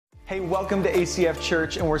Hey, welcome to ACF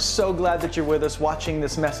Church, and we're so glad that you're with us watching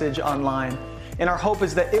this message online. And our hope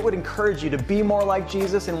is that it would encourage you to be more like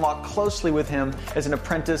Jesus and walk closely with Him as an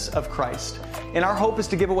apprentice of Christ. And our hope is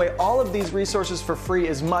to give away all of these resources for free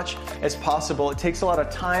as much as possible. It takes a lot of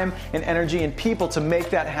time and energy and people to make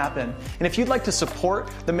that happen. And if you'd like to support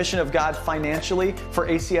the mission of God financially for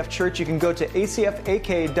ACF Church, you can go to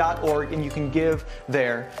acfak.org and you can give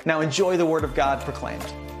there. Now enjoy the Word of God proclaimed.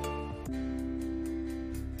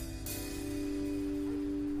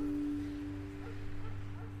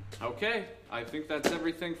 Okay, I think that's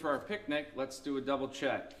everything for our picnic. Let's do a double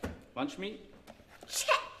check. Lunch meat?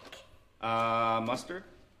 Check. Mustard?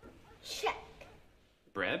 Check.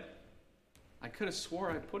 Bread? I could have swore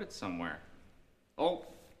I put it somewhere. Oh,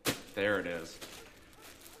 there it is.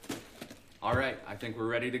 All right, I think we're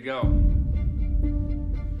ready to go.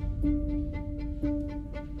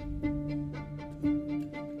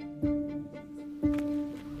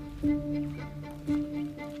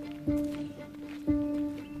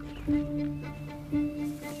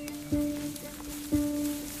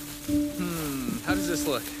 How does this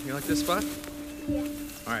look? You like this spot? Yeah.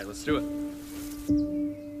 All right, let's do it.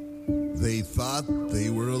 They thought they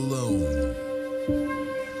were alone.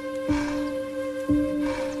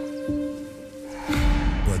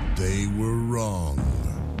 But they were wrong.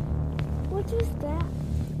 What was that?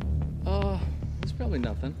 It's probably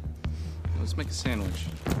nothing. Let's make a sandwich.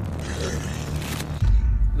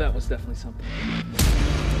 That was definitely something.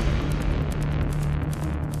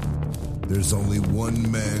 There's only one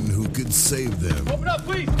man who could save them. Open up,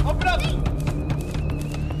 please! Open up!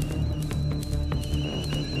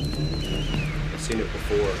 I've seen it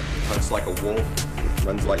before. Hunts like a wolf,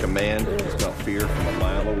 runs like a man, and smell fear from a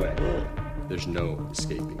mile away. There's no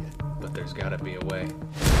escaping it. But there's gotta be a way.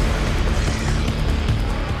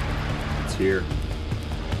 It's here.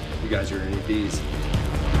 You guys are gonna need these.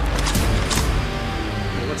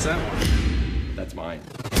 What's that one? That's mine.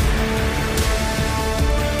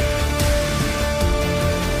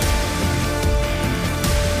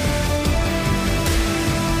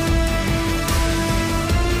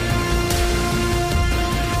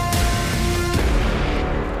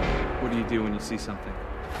 What do you do when you see something?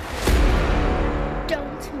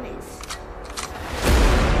 Don't miss.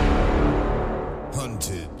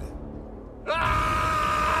 Hunted.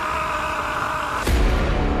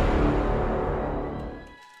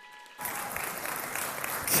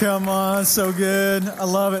 Come on, so good. I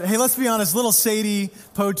love it. Hey, let's be honest. Little Sadie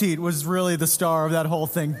Poteet was really the star of that whole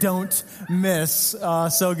thing. Don't miss.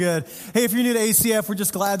 So good. Hey, if you're new to ACF, we're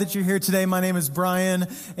just glad that you're here today. My name is Brian,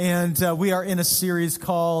 and we are in a series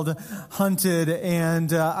called Hunted.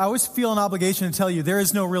 And I always feel an obligation to tell you there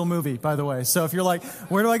is no real movie, by the way. So if you're like,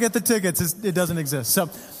 where do I get the tickets? It doesn't exist. So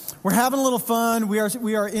we're having a little fun. We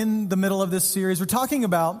are in the middle of this series. We're talking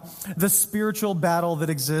about the spiritual battle that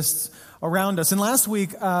exists around us. And last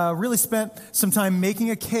week, really spent some time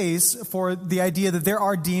making a case for the idea that there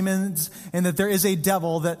are demons and that there is a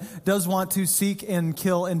devil that does want to seek and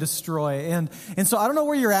kill and destroy. And so I don't know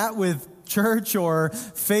where you're at with church or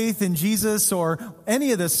faith in Jesus or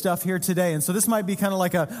any of this stuff here today. And so this might be kind of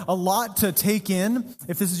like a lot to take in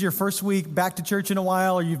if this is your first week back to church in a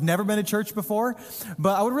while or you've never been to church before.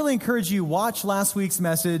 But I would really encourage you, watch last week's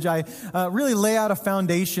message. I really lay out a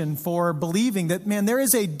foundation for believing that, man, there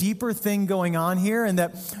is a deeper thing going on here, and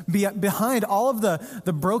that behind all of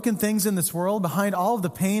the broken things in this world, behind all of the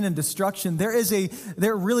pain and destruction, there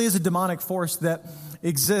really is a demonic force that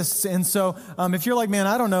exists. And so if you're like, man,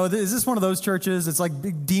 I don't know, is this one of those churches? It's like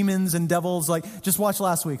big demons and devils. Like, just watch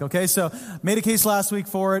last week, okay? So made a case last week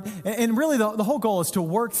for it. And really the whole goal is to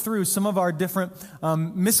work through some of our different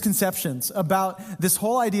misconceptions about this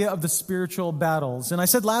whole idea of the spiritual battles. And I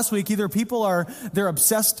said last week, either people they're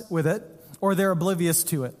obsessed with it or they're oblivious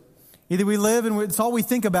to it. Either we live and it's all we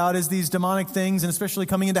think about is these demonic things, and especially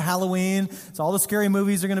coming into Halloween, it's all the scary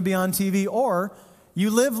movies are going to be on TV, or you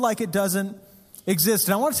live like it doesn't exist.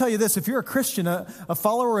 And I want to tell you this, if you're a Christian, a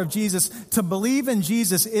follower of Jesus, to believe in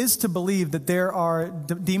Jesus is to believe that there are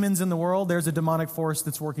demons in the world. There's a demonic force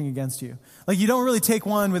that's working against you. Like, you don't really take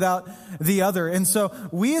one without the other. And so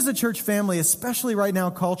we as a church family, especially right now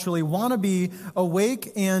culturally, want to be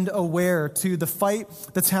awake and aware to the fight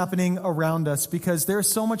that's happening around us, because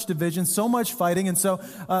there's so much division, so much fighting. And so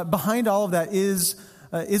behind all of that is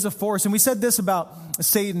a force. And we said this about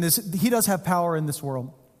Satan, he does have power in this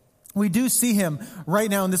world. We do see him right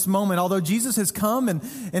now in this moment. Although Jesus has come and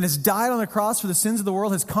has died on the cross for the sins of the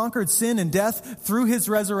world, has conquered sin and death through his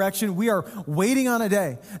resurrection, we are waiting on a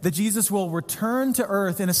day that Jesus will return to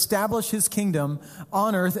earth and establish his kingdom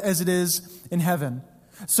on earth as it is in heaven.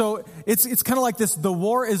 So it's kind of like this, the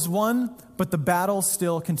war is won, but the battle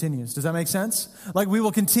still continues. Does that make sense? Like we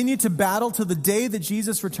will continue to battle till the day that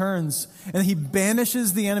Jesus returns and he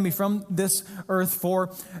banishes the enemy from this earth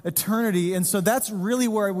for eternity. And so that's really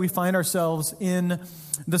where we find ourselves in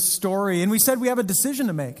the story. And we said we have a decision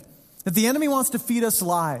to make, that the enemy wants to feed us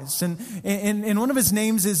lies. And one of his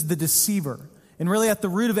names is the deceiver. And really at the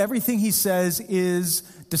root of everything he says is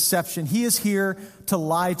deception. He is here to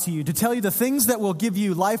lie to you, to tell you the things that will give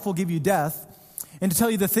you life will give you death, and to tell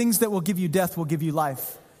you the things that will give you death will give you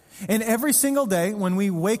life. And every single day when we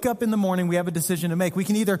wake up in the morning, we have a decision to make. We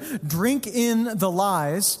can either drink in the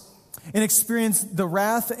lies and experience the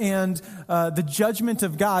wrath and the judgment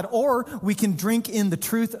of God, or we can drink in the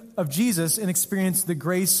truth of Jesus and experience the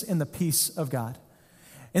grace and the peace of God.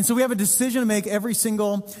 And so we have a decision to make every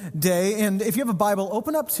single day. And if you have a Bible,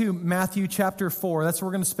 open up to Matthew chapter 4. That's where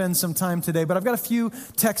we're going to spend some time today. But I've got a few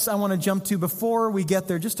texts I want to jump to before we get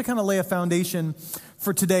there, just to kind of lay a foundation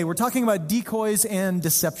for today. We're talking about decoys and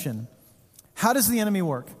deception. How does the enemy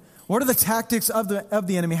work? What are the tactics of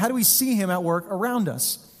the enemy? How do we see him at work around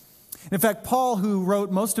us? In fact, Paul, who wrote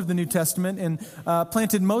most of the New Testament and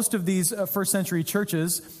planted most of these first century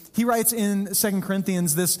churches, he writes in 2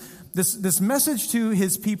 Corinthians this message to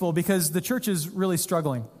his people because the church is really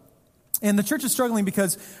struggling. And the church is struggling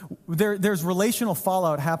because there's relational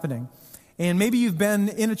fallout happening. And maybe you've been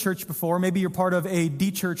in a church before. Maybe you're part of a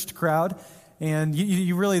de-churched crowd. And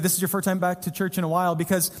you really, this is your first time back to church in a while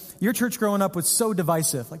because your church growing up was so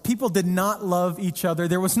divisive. Like people did not love each other.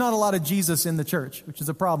 There was not a lot of Jesus in the church, which is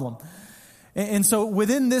a problem. And so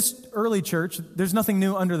within this early church, there's nothing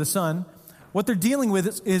new under the sun. What they're dealing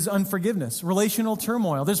with is unforgiveness, relational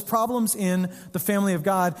turmoil. There's problems in the family of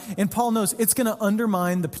God. And Paul knows it's going to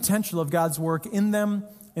undermine the potential of God's work in them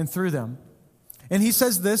and through them. And he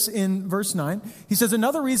says this in verse 9. He says,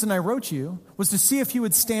 another reason I wrote you was to see if you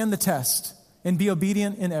would stand the test and be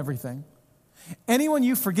obedient in everything. Anyone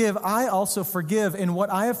you forgive, I also forgive. And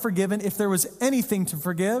what I have forgiven, if there was anything to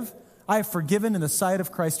forgive, I have forgiven in the sight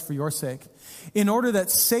of Christ for your sake, in order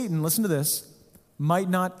that Satan, listen to this, might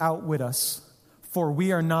not outwit us, for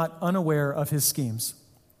we are not unaware of his schemes.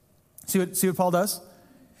 See what Paul does?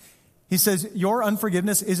 He says, your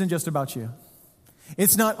unforgiveness isn't just about you.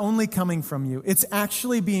 It's not only coming from you. It's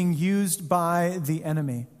actually being used by the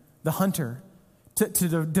enemy, the hunter,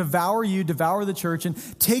 to devour you, devour the church, and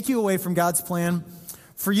take you away from God's plan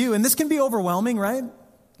for you. And this can be overwhelming, right?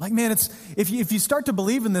 Like, man, if you start to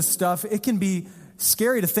believe in this stuff, it can be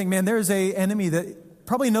scary to think, man, there's an enemy that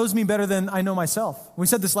probably knows me better than I know myself. We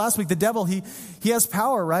said this last week. The devil, he has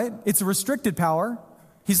power, right? It's a restricted power.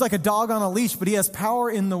 He's like a dog on a leash, but he has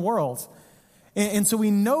power in the world. And so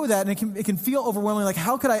we know that, and it can feel overwhelming. Like,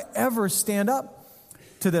 how could I ever stand up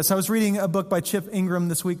to this? I was reading a book by Chip Ingram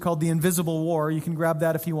this week called The Invisible War. You can grab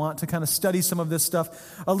that if you want to kind of study some of this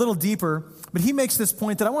stuff a little deeper. But he makes this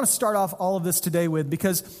point that I want to start off all of this today with,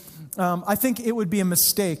 because I think it would be a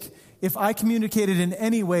mistake if I communicated in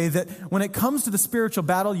any way that when it comes to the spiritual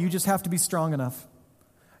battle, you just have to be strong enough.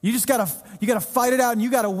 You just gotta fight it out, and you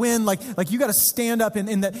gotta win. Like you gotta stand up,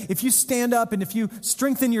 in that if you stand up and if you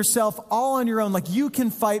strengthen yourself all on your own, like you can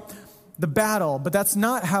fight the battle. But that's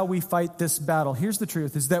not how we fight this battle. Here's the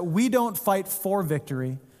truth, is that we don't fight for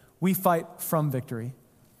victory. We fight from victory.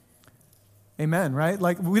 Amen, right?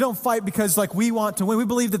 Like we don't fight because like we want to win. We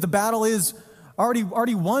believe that the battle is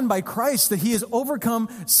already won by Christ, that he has overcome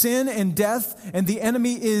sin and death, and the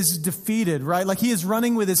enemy is defeated, right? Like he is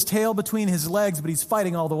running with his tail between his legs, but he's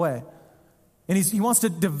fighting all the way. And he wants to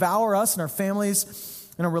devour us and our families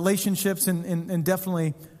and our relationships and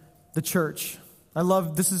definitely the church. I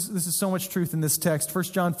love, this is so much truth in this text. 1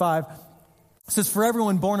 John 5 says, for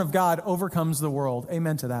everyone born of God overcomes the world.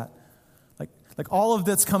 Amen to that. Like all of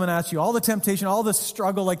that's coming at you, all the temptation, all the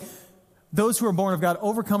struggle, like those who are born of God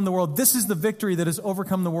overcome the world. This is the victory that has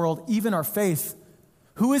overcome the world, even our faith.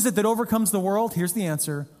 Who is it that overcomes the world? Here's the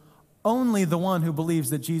answer. Only the one who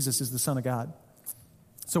believes that Jesus is the Son of God.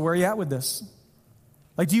 So where are you at with this?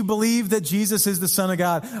 Like, do you believe that Jesus is the Son of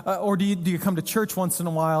God? Or do you come to church once in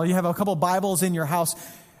a while? You have a couple Bibles in your house.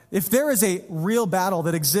 If there is a real battle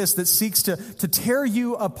that exists that seeks to tear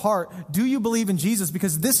you apart, do you believe in Jesus?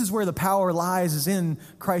 Because this is where the power lies, is in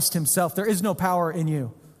Christ himself. There is no power in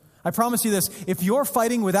you. I promise you this, if you're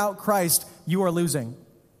fighting without Christ, you are losing.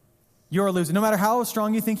 You're losing. No matter how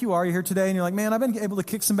strong you think you are, you're here today and you're like, man, I've been able to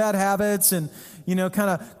kick some bad habits and, kind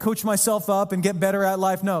of coach myself up and get better at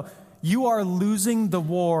life. No, you are losing the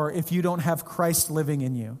war if you don't have Christ living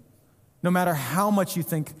in you. No matter how much you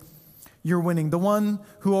think you're winning. The one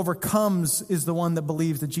who overcomes is the one that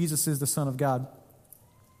believes that Jesus is the Son of God.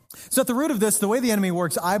 So at the root of this, the way the enemy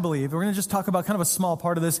works, I believe, we're going to just talk about kind of a small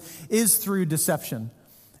part of this, is through deception.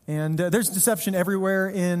 And there's deception everywhere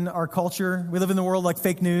in our culture. We live in the world like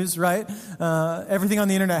fake news, right? Everything on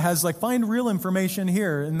the internet has like, find real information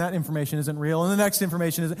here, and that information isn't real, and the next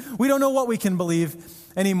information isn't. We don't know what we can believe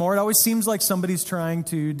anymore. It always seems like somebody's trying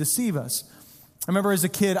to deceive us. I remember as a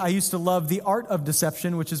kid, I used to love the art of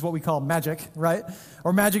deception, which is what we call magic, right?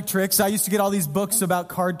 Or magic tricks. I used to get all these books about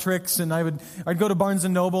card tricks, and I'd go to Barnes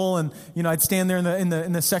and Noble, and I'd stand there in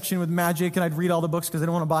the section with magic, and I'd read all the books because I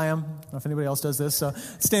didn't want to buy them. I don't know if anybody else does this. So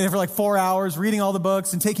I'd stand there for like 4 hours reading all the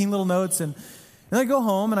books and taking little notes, and I'd go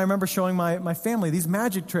home, and I remember showing my family these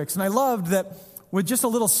magic tricks, and I loved that with just a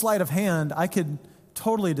little sleight of hand, I could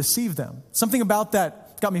totally deceive them. Something about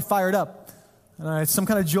that got me fired up. Some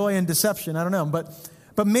kind of joy in deception. I don't know.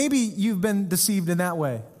 But maybe you've been deceived in that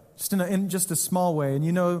way, just in just a small way, and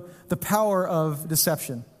you know the power of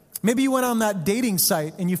deception. Maybe you went on that dating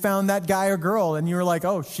site and you found that guy or girl and you were like,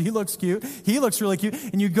 oh, she looks cute. He looks really cute.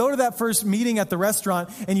 And you go to that first meeting at the restaurant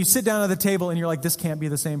and you sit down at the table and you're like, this can't be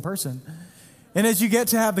the same person. And as you get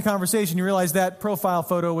to have the conversation, you realize that profile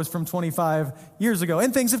photo was from 25 years ago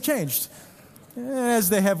and things have changed, as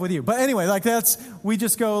they have with you. But anyway, we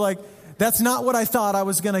just go like, that's not what I thought I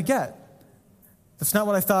was going to get. That's not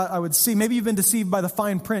what I thought I would see. Maybe you've been deceived by the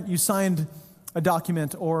fine print. You signed a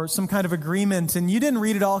document or some kind of agreement, and you didn't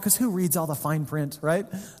read it all, because who reads all the fine print, right?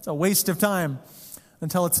 It's a waste of time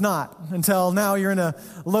until it's not. Until now you're in a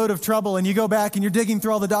load of trouble, and you go back and you're digging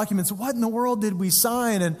through all the documents. What in the world did we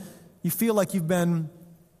sign? And you feel like you've been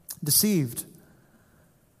deceived.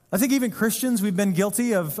 I think even Christians, we've been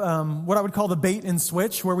guilty of what I would call the bait and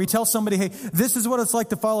switch, where we tell somebody, hey, this is what it's like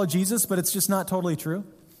to follow Jesus, but it's just not totally true.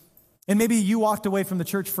 And maybe you walked away from the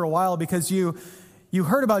church for a while because you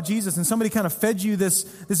heard about Jesus and somebody kind of fed you this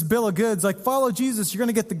bill of goods, like follow Jesus, you're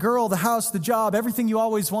going to get the girl, the house, the job, everything you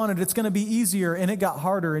always wanted. It's going to be easier, and it got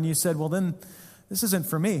harder. And you said, well, then this isn't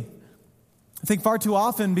for me. I think far too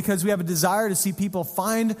often, because we have a desire to see people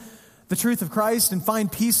find the truth of Christ and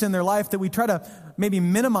find peace in their life, that we try to maybe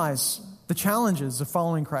minimize the challenges of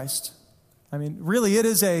following Christ. I mean, really, it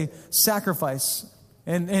is a sacrifice.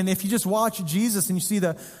 And if you just watch Jesus and you see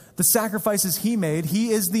the sacrifices he made,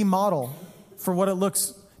 he is the model for what it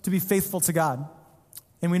looks to be faithful to God.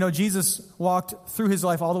 And we know Jesus walked through his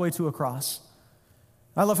life all the way to a cross.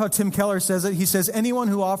 I love how Tim Keller says it. He says, anyone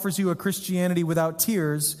who offers you a Christianity without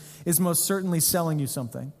tears is most certainly selling you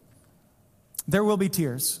something. There will be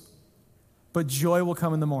tears, but joy will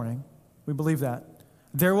come in the morning. We believe that.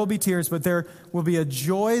 There will be tears, but there will be a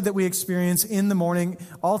joy that we experience in the morning.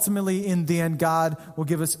 Ultimately, in the end, God will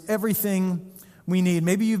give us everything we need.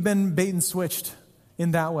 Maybe you've been bait and switched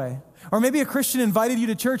in that way. Or maybe a Christian invited you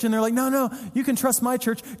to church and they're like, no, you can trust my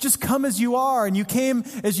church. Just come as you are. And you came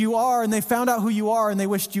as you are, and they found out who you are, and they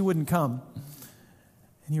wished you wouldn't come.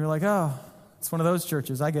 And you were like, oh, it's one of those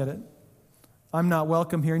churches. I get it. I'm not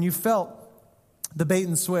welcome here. And you felt the bait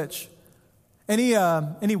and switch.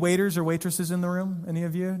 Any waiters or waitresses in the room? Any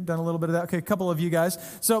of you done a little bit of that? Okay, a couple of you guys.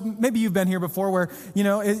 So maybe you've been here before, where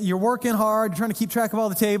you're working hard, you're trying to keep track of all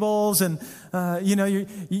the tables, and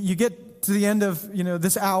you get to the end of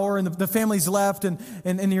this hour, and the family's left,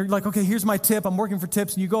 and you're like, okay, here's my tip. I'm working for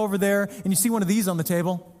tips, and you go over there and you see one of these on the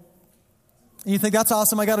table, and you think, that's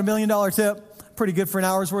awesome. I got $1 million tip, pretty good for an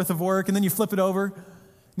hour's worth of work, and then you flip it over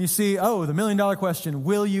and you see, oh, the $1 million question: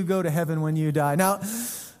 will you go to heaven when you die? Now,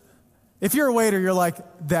 if you're a waiter, you're like,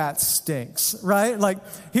 that stinks, right? Like,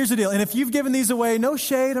 here's the deal. And if you've given these away, no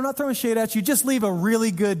shade, I'm not throwing shade at you, just leave a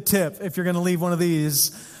really good tip if you're going to leave one of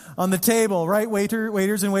these on the table, right?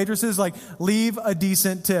 Waiters and waitresses, like, leave a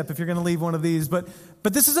decent tip if you're going to leave one of these. But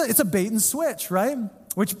it's a bait and switch, right?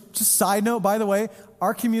 Which, just side note, by the way,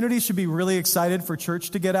 our community should be really excited for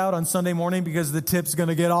church to get out on Sunday morning, because the tip's going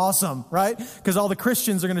to get awesome, right? Because all the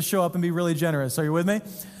Christians are going to show up and be really generous. Are you with me?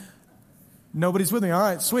 Nobody's with me. All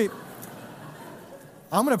right, sweet.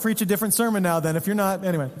 I'm going to preach a different sermon now then, if you're not.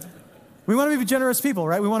 Anyway, we want to be generous people,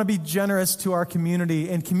 right? We want to be generous to our community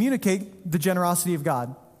and communicate the generosity of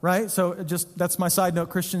God, right? So that's my side note.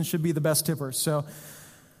 Christians should be the best tippers. So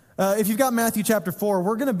if you've got Matthew chapter 4,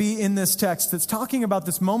 we're going to be in this text that's talking about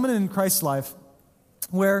this moment in Christ's life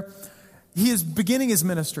where he is beginning his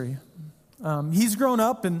ministry. He's grown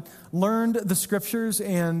up and learned the scriptures,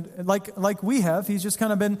 and like we have, he's just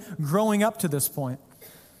kind of been growing up to this point.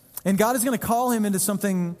 And God is going to call him into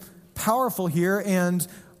something powerful here. And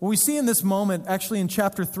what we see in this moment, actually in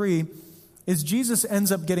chapter 3, is Jesus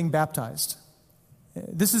ends up getting baptized.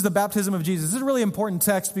 This is the baptism of Jesus. This is a really important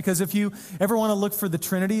text, because if you ever want to look for the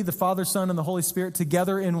Trinity, the Father, Son, and the Holy Spirit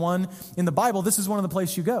together in one in the Bible, this is one of the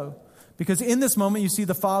places you go. Because in this moment, you see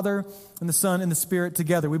the Father and the Son and the Spirit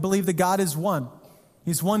together. We believe that God is one.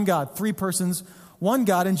 He's one God, three persons, one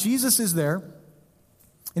God. And Jesus is there,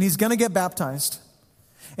 and he's going to get baptized.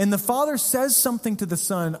 And the Father says something to the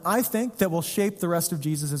Son, I think, that will shape the rest of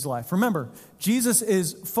Jesus' life. Remember, Jesus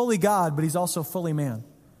is fully God, but he's also fully man.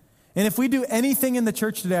 And if we do anything in the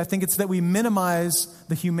church today, I think it's that we minimize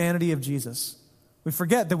the humanity of Jesus. We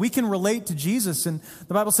forget that we can relate to Jesus. And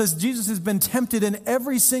the Bible says Jesus has been tempted in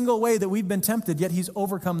every single way that we've been tempted, yet he's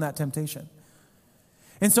overcome that temptation.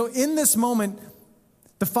 And so in this moment,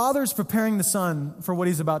 the Father is preparing the Son for what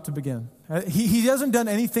he's about to begin. He hasn't done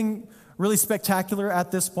anything really spectacular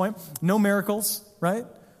at this point. No miracles, right?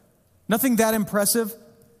 Nothing that impressive.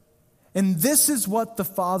 And this is what the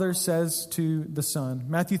Father says to the Son.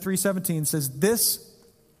 Matthew 3:17 says, this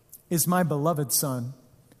is my beloved Son,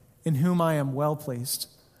 in whom I am well pleased.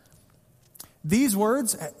 These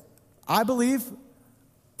words, I believe,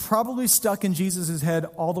 probably stuck in Jesus' head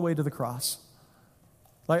all the way to the cross.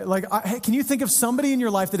 Can you think of somebody in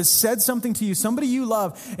your life that has said something to you, somebody you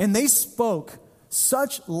love, and they spoke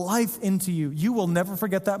such life into you? You will never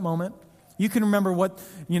forget that moment. You can remember what,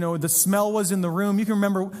 the smell was in the room. You can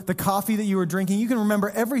remember the coffee that you were drinking. You can remember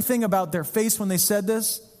everything about their face when they said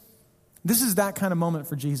this. This is that kind of moment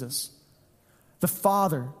for Jesus. The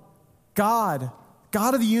Father, God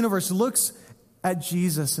of the universe, looks at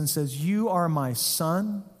Jesus and says, you are my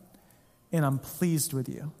Son, and I'm pleased with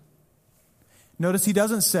you. Notice he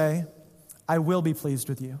doesn't say, I will be pleased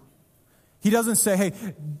with you. He doesn't say, hey,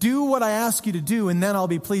 do what I ask you to do, and then I'll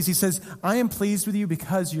be pleased. He says, I am pleased with you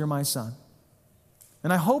because you're my Son.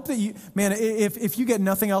 And I hope that you, man, if you get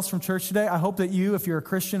nothing else from church today, I hope that you, if you're a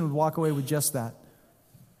Christian, would walk away with just that.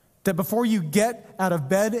 That before you get out of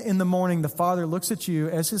bed in the morning, the Father looks at you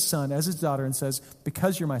as his son, as his daughter, and says,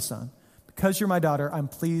 because you're my son, because you're my daughter, I'm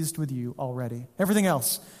pleased with you already. Everything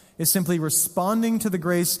else is simply responding to the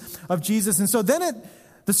grace of Jesus. And so then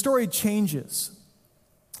the story changes.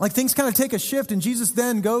 Like things kind of take a shift, and Jesus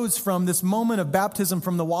then goes from this moment of baptism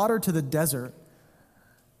from the water to the desert.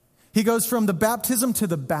 He goes from the baptism to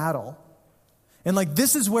the battle. And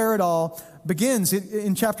this is where it all begins.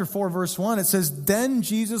 In chapter 4, verse 1, it says, then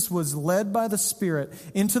Jesus was led by the Spirit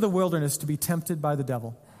into the wilderness to be tempted by the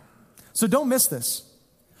devil. So don't miss this.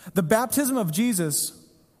 The baptism of Jesus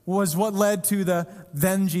was what led to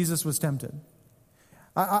then Jesus was tempted.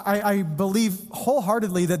 I believe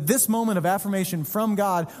wholeheartedly that this moment of affirmation from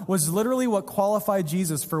God was literally what qualified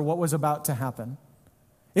Jesus for what was about to happen.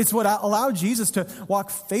 It's what allowed Jesus to walk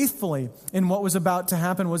faithfully in what was about to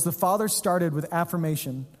happen. Was the Father started with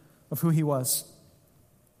affirmation of who he was.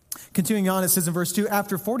 Continuing on, it says in verse 2,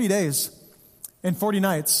 after 40 days and 40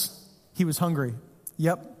 nights, he was hungry.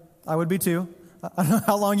 Yep, I would be too. I don't know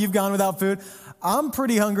how long you've gone without food. I'm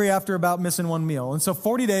pretty hungry after about missing one meal. And so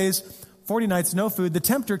 40 days, 40 nights, no food. The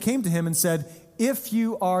tempter came to him and said, if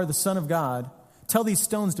you are the Son of God, tell these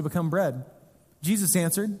stones to become bread. Jesus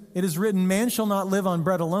answered, it is written, man shall not live on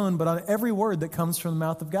bread alone, but on every word that comes from the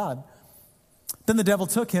mouth of God. Then the devil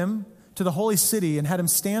took him to the holy city and had him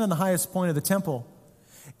stand on the highest point of the temple.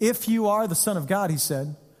 If you are the Son of God, he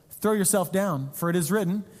said, throw yourself down, for it is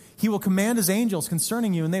written, he will command his angels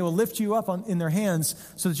concerning you, and they will lift you up in their hands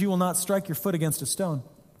so that you will not strike your foot against a stone.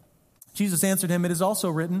 Jesus answered him, it is also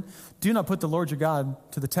written, do not put the Lord your God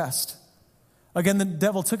to the test. Again, the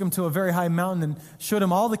devil took him to a very high mountain and showed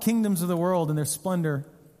him all the kingdoms of the world and their splendor.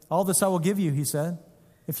 All this I will give you, he said,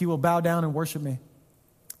 if you will bow down and worship me.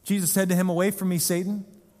 Jesus said to him, away from me, Satan,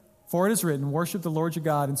 for it is written, worship the Lord your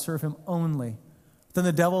God and serve him only. Then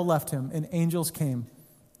the devil left him, and angels came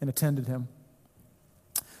and attended him.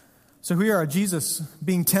 So here we are, Jesus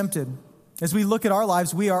being tempted. As we look at our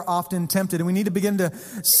lives, we are often tempted, and we need to begin to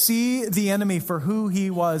see the enemy for who he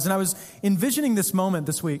was. And I was envisioning this moment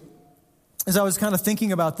this week as I was kind of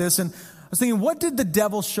thinking about this, and I was thinking, what did the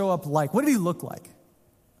devil show up like? What did he look like?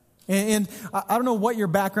 And I don't know what your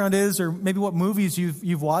background is, or maybe what movies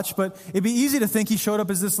you've watched, but it'd be easy to think he showed up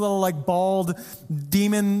as this little bald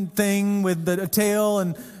demon thing with a tail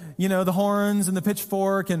and the horns and the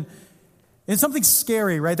pitchfork and something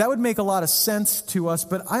scary, right? That would make a lot of sense to us,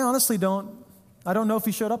 but I honestly don't know if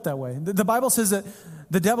he showed up that way. The Bible says that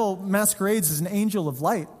the devil masquerades as an angel of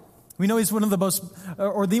light. We know he's one of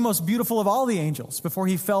the most beautiful of all the angels before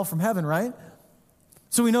he fell from heaven, right?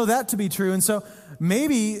 So we know that to be true. And so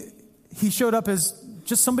maybe he showed up as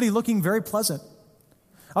just somebody looking very pleasant.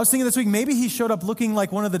 I was thinking this week, maybe he showed up looking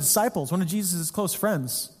like one of the disciples, one of Jesus' close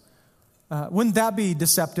friends. Wouldn't that be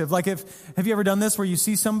deceptive? Have you ever done this where you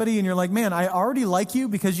see somebody and you're like, man, I already like you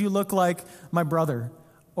because you look like my brother,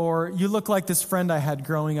 or you look like this friend I had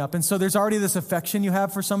growing up. And so there's already this affection you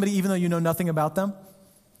have for somebody even though you know nothing about them.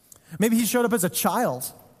 Maybe he showed up as a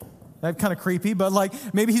child. That's kind of creepy, but like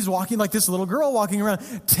maybe he's walking like this little girl walking around,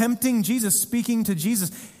 tempting Jesus, speaking to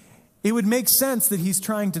Jesus. It would make sense that he's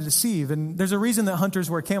trying to deceive. And there's a reason that hunters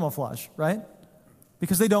wear camouflage, right?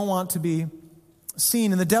 Because they don't want to be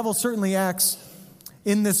seen. And the devil certainly acts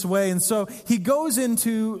in this way. And so he goes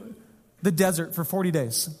into the desert for 40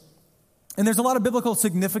 days. And there's a lot of biblical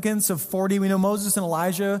significance of 40. We know Moses and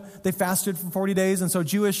Elijah, they fasted for 40 days. And so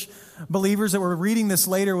Jewish believers that were reading this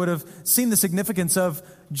later would have seen the significance of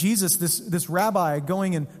Jesus, this rabbi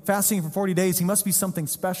going and fasting for 40 days. He must be something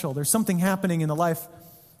special. There's something happening in the life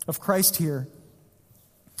of Christ here.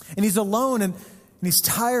 And he's alone and he's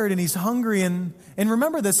tired and he's hungry. And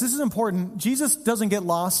remember this is important. Jesus doesn't get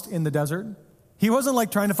lost in the desert. He wasn't like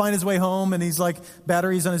trying to find his way home and he's like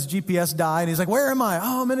batteries on his GPS died. And he's like, where am I?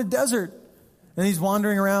 Oh, I'm in a desert. And he's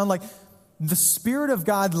wandering around. Like the Spirit of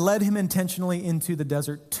God led him intentionally into the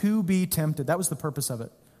desert to be tempted. That was the purpose of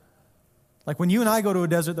it. Like when you and I go to a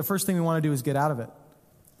desert, the first thing we want to do is get out of it.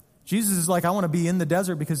 Jesus is like, I want to be in the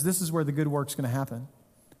desert because this is where the good work's going to happen.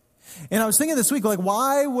 And I was thinking this week, like,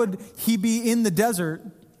 why would he be in the desert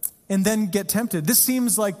and then get tempted? This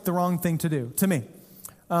seems like the wrong thing to do to me.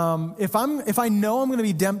 If I know I'm going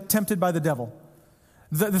to be tempted by the devil,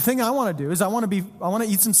 the thing I want to do is I want to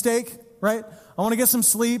eat some steak, right? I want to get some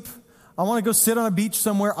sleep. I want to go sit on a beach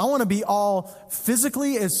somewhere. I want to be all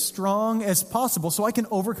physically as strong as possible so I can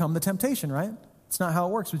overcome the temptation, right? It's not how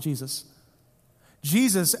it works with Jesus.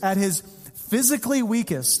 Jesus, at his physically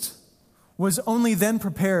weakest, was only then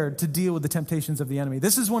prepared to deal with the temptations of the enemy.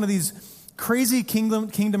 This is one of these crazy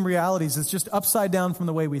kingdom realities that's just upside down from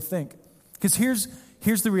the way we think. Because here's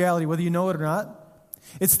the reality, whether you know it or not.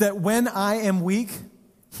 It's that when I am weak,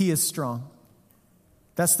 he is strong.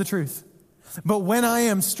 That's the truth. But when I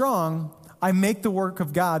am strong, I make the work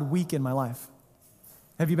of God weak in my life.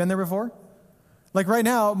 Have you been there before? Like right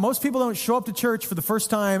now, most people don't show up to church for the first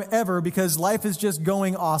time ever because life is just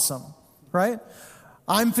going awesome, right?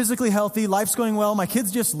 I'm physically healthy. Life's going well. My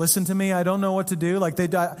kids just listen to me. I don't know what to do.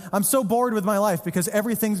 I'm so bored with my life because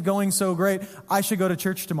everything's going so great. I should go to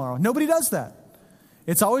church tomorrow. Nobody does that.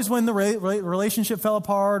 It's always when the relationship fell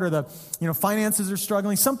apart or the finances are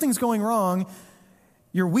struggling. Something's going wrong.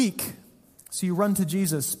 You're weak, so you run to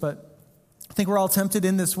Jesus. But I think we're all tempted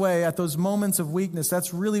in this way at those moments of weakness.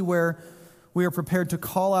 That's really where we are prepared to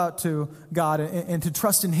call out to God and to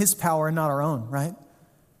trust in his power and not our own, right?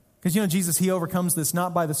 Because Jesus, he overcomes this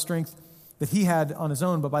not by the strength that he had on his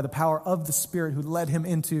own, but by the power of the Spirit who led him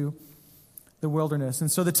into the wilderness.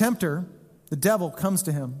 And so the tempter, the devil, comes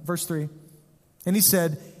to him. Verse 3. And he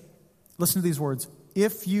said, listen to these words,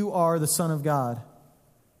 if you are the Son of God,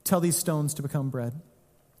 tell these stones to become bread.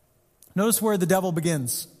 Notice where the devil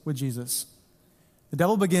begins with Jesus. The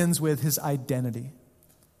devil begins with his identity.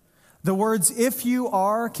 The words, if you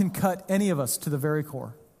are, can cut any of us to the very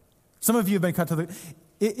core. Some of you have been cut to the...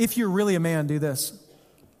 If you're really a man, do this.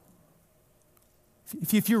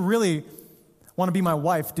 If you really want to be my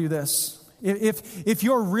wife, do this. If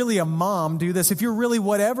you're really a mom, do this. If you're really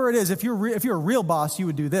whatever it is, if you're a real boss, you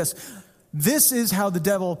would do this. This is how the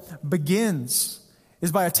devil begins,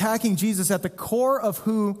 is by attacking Jesus at the core of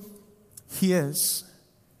who he is.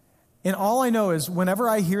 And all I know is whenever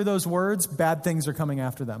I hear those words, bad things are coming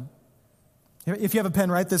after them. If you have a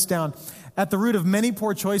pen, write this down. At the root of many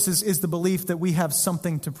poor choices is the belief that we have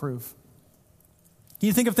something to prove. Can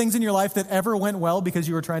you think of things in your life that ever went well because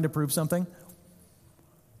you were trying to prove something?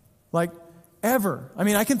 Like, ever. I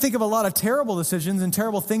mean, I can think of a lot of terrible decisions and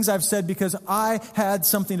terrible things I've said because I had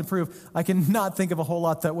something to prove. I cannot think of a whole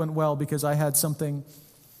lot that went well because I had something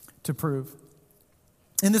to prove.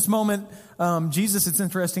 In this moment, Jesus, it's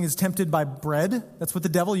interesting, is tempted by bread. That's what the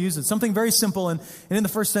devil uses. Something very simple. And in the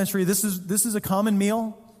first century, this is a common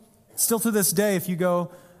meal. Still to this day, if you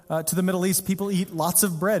go to the Middle East, people eat lots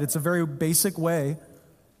of bread. It's a very basic way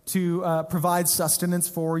to provide sustenance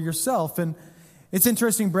for yourself. And it's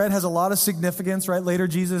interesting, bread has a lot of significance, right? Later,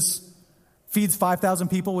 Jesus feeds 5,000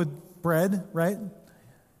 people with bread, right?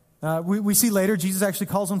 We see later, Jesus actually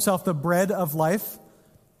calls himself the bread of life.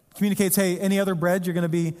 Communicates, hey, any other bread, you're going to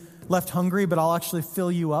be left hungry, but I'll actually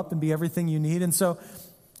fill you up and be everything you need. And so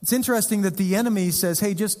it's interesting that the enemy says,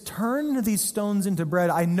 hey, just turn these stones into bread.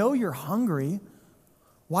 I know you're hungry.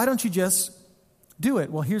 Why don't you just do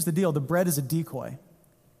it? Well, here's the deal. The bread is a decoy.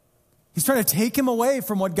 He's trying to take him away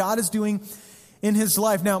from what God is doing in his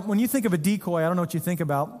life. Now, when you think of a decoy, I don't know what you think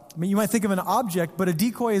about. I mean, you might think of an object, but a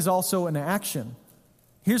decoy is also an action.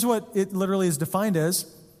 Here's what it literally is defined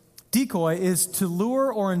as. Decoy is to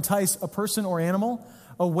lure or entice a person or animal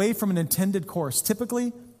away from an intended course,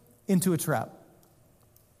 typically into a trap.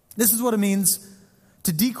 This is what it means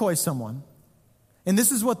to decoy someone. And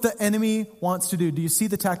this is what the enemy wants to do. Do you see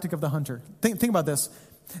the tactic of the hunter? Think about this.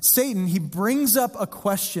 Satan, he brings up a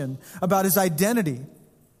question about his identity.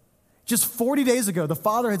 Just 40 days ago, the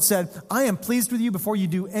Father had said, I am pleased with you before you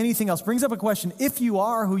do anything else. Brings up a question. If you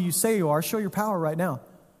are who you say you are, show your power right now.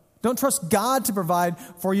 Don't trust God to provide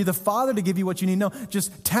for you, the Father to give you what you need. No,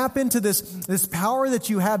 just tap into this power that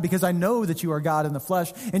you have, because I know that you are God in the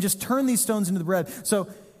flesh, and just turn these stones into the bread. So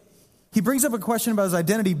he brings up a question about his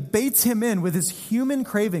identity, baits him in with his human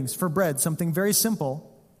cravings for bread, something very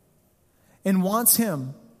simple, and wants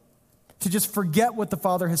him to just forget what the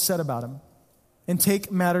Father has said about him and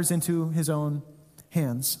take matters into his own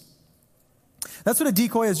hands. That's what a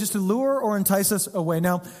decoy is, just to lure or entice us away.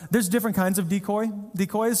 Now, there's different kinds of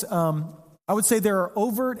decoys. I would say there are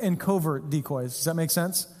overt and covert decoys. Does that make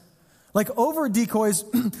sense? Like overt decoys,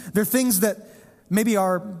 they're things that maybe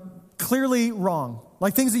are clearly wrong.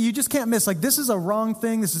 Like things that you just can't miss. Like this is a wrong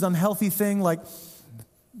thing, this is an unhealthy thing. Like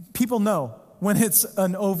people know when it's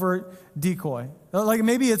an overt decoy. Like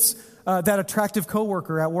maybe it's that attractive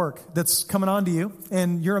coworker at work that's coming on to you,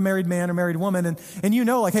 and you're a married man or married woman, and you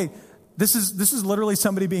know, like, hey, this is literally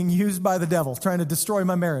somebody being used by the devil, trying to destroy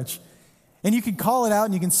my marriage. And you can call it out,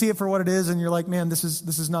 and you can see it for what it is, and you're like, man, this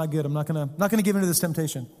is not good. I'm not gonna give into this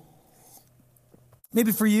temptation.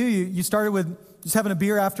 Maybe for you started with just having a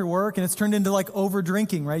beer after work, and it's turned into like over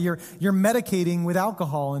drinking, right? You're medicating with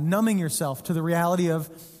alcohol and numbing yourself to the reality of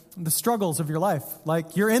the struggles of your life.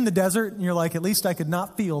 Like you're in the desert, and you're like, at least I could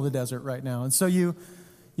not feel the desert right now. And so you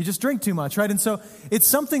just drink too much, right? And so it's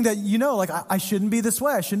something that you know, like I shouldn't be this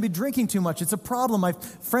way. I shouldn't be drinking too much. It's a problem. My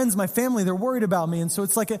friends, my family, they're worried about me. And so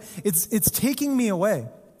it's like it's taking me away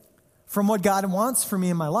from what God wants for me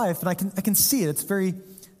in my life. And I can see it. It's very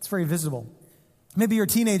visible. Maybe you're a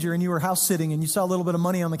teenager and you were house sitting and you saw a little bit of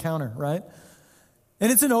money on the counter, right?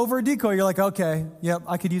 And it's an over decoy. You're like, okay, yep,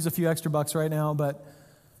 I could use a few extra bucks right now,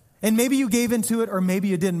 and maybe you gave into it or maybe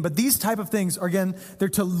you didn't. But these type of things are, again, they're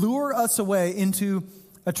to lure us away into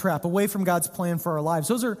a trap, away from God's plan for our lives.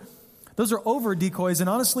 Those are over decoys, and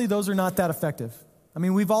honestly, those are not that effective. I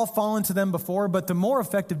mean, we've all fallen to them before, but the more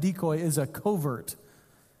effective decoy is a covert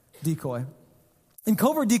decoy. And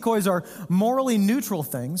covert decoys are morally neutral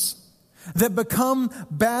things that become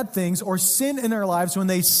bad things or sin in our lives when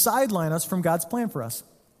they sideline us from God's plan for us.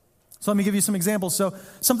 So let me give you some examples. So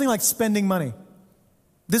something like spending money.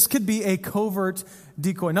 This could be a covert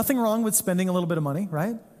decoy. Nothing wrong with spending a little bit of money,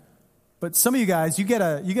 right? But some of you guys, you get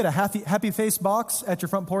a happy face box at your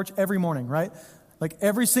front porch every morning, right? Like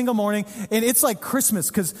every single morning. And it's like Christmas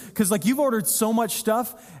because like you've ordered so much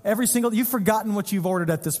stuff, you've forgotten what you've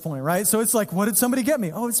ordered at this point, right? So it's like, what did somebody get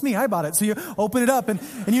me? Oh, it's me. I bought it. So you open it up and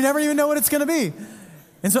you never even know what it's going to be.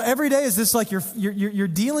 And so every day is this like you're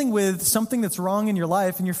dealing with something that's wrong in your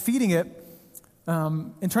life, and you're feeding it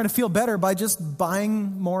and trying to feel better by just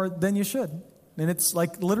buying more than you should. And it's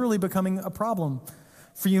like literally becoming a problem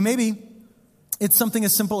for you. Maybe it's something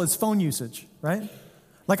as simple as phone usage, right?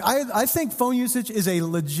 Like I think phone usage is a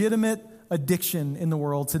legitimate addiction in the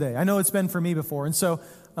world today. I know it's been for me before. And so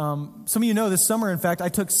some of you know this summer, in fact, I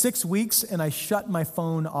took 6 weeks and I shut my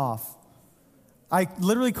phone off. I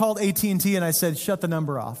literally called AT&T and I said, shut the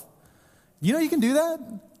number off. You know you can do that?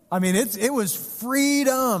 I mean, it was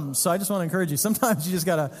freedom. So I just want to encourage you. Sometimes you just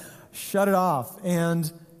got to shut it off.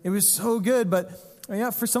 And it was so good. But yeah,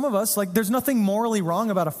 for some of us, like there's nothing morally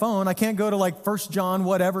wrong about a phone. I can't go to like 1 John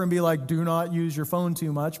whatever and be like, do not use your phone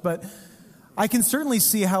too much. But I can certainly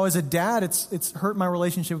see how as a dad, it's hurt my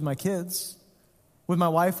relationship with my kids, with my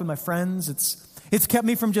wife, with my friends. It's kept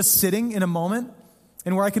me from just sitting in a moment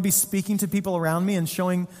and where I could be speaking to people around me and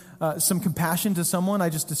showing some compassion to someone. I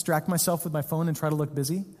just distract myself with my phone and try to look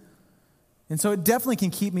busy. And so it definitely can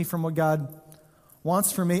keep me from what God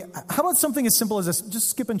wants for me. How about something as simple as this? Just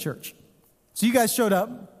skipping church. So you guys showed up,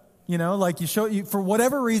 like for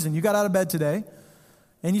whatever reason, you got out of bed today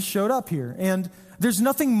and you showed up here. And there's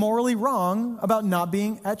nothing morally wrong about not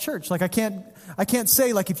being at church. Like I can't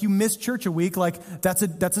say like if you miss church a week, like that's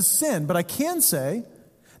a sin. But I can say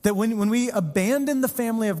that when we abandon the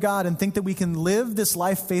family of God and think that we can live this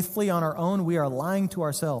life faithfully on our own, we are lying to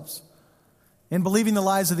ourselves and believing the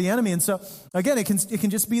lies of the enemy. And so, again, it can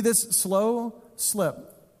just be this slow slip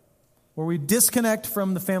where we disconnect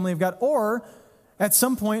from the family of God. Or at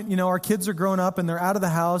some point, our kids are grown up and they're out of the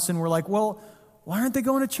house and we're like, well, why aren't they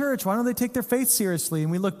going to church? Why don't they take their faith seriously?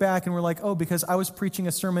 And we look back and we're like, oh, because I was preaching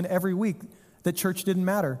a sermon every week that church didn't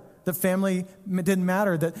matter, that family didn't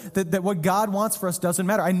matter, that what God wants for us doesn't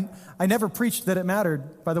matter. I never preached that it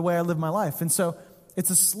mattered by the way I live my life. And so it's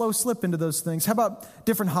a slow slip into those things. How about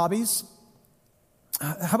different hobbies?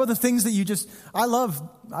 How about the things that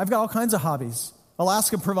I've got all kinds of hobbies.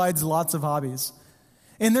 Alaska provides lots of hobbies.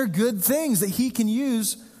 And they're good things that he can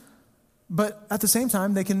use, but at the same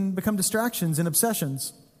time, they can become distractions and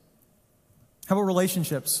obsessions. How about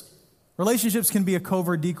relationships? Relationships can be a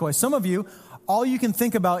covert decoy. Some of you, all you can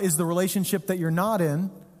think about is the relationship that you're not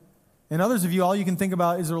in. And others of you, all you can think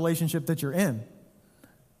about is the relationship that you're in.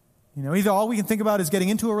 Either all we can think about is getting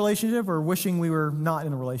into a relationship or wishing we were not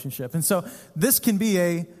in a relationship. And so this can be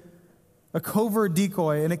a covert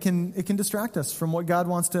decoy, and it can distract us from what God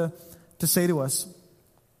wants to say to us.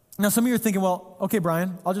 Now, some of you are thinking, well, okay,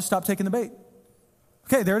 Brian, I'll just stop taking the bait.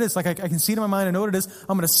 Okay, there it is. Like I can see it in my mind. I know what it is.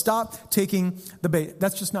 I'm going to stop taking the bait.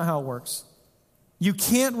 That's just not how it works. You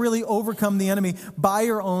can't really overcome the enemy by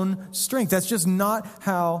your own strength. That's just not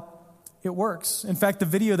how it works. In fact, the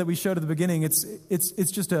video that we showed at the beginning,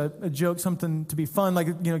 it's just a joke, something to be fun, like,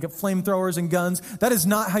 get flamethrowers and guns. That is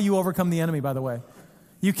not how you overcome the enemy, by the way.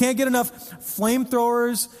 You can't get enough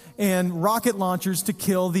flamethrowers and rocket launchers to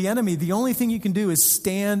kill the enemy. The only thing you can do is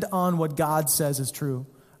stand on what God says is true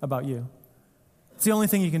about you. It's the only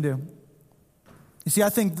thing you can do. You see,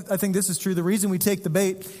 I think this is true. The reason we take the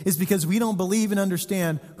bait is because we don't believe and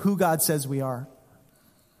understand who God says we are.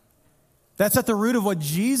 That's at the root of what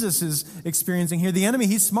Jesus is experiencing here. The enemy,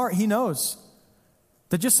 he's smart. He knows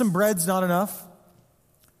that just some bread's not enough.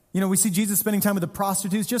 We see Jesus spending time with the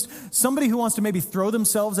prostitutes. Just somebody who wants to maybe throw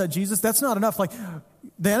themselves at Jesus, that's not enough. Like,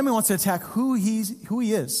 the enemy wants to attack who he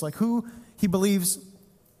is, like who he believes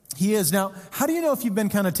he is. Now, how do you know if you've been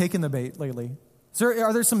kind of taking the bait lately?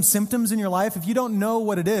 Are there some symptoms in your life? If you don't know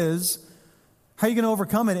what it is, how are you going to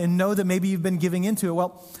overcome it and know that maybe you've been giving into it?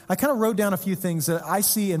 Well, I kind of wrote down a few things that I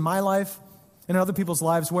see in my life and in other people's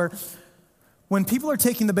lives where when people are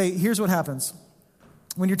taking the bait, here's what happens.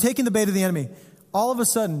 When you're taking the bait of the enemy, all of a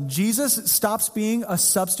sudden, Jesus stops being a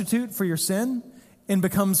substitute for your sin and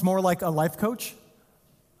becomes more like a life coach. I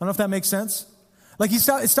don't know if that makes sense. Like it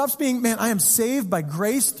stops being, man, I am saved by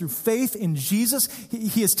grace through faith in Jesus.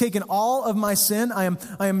 He has taken all of my sin. I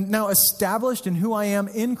am now established in who I am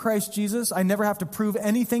in Christ Jesus. I never have to prove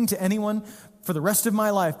anything to anyone for the rest of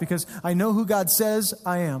my life because I know who God says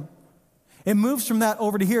I am. It moves from that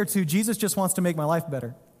over to here to Jesus just wants to make my life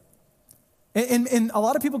better. And a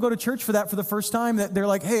lot of people go to church for that for the first time. That they're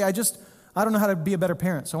like, hey, I don't know how to be a better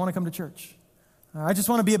parent, so I want to come to church. I just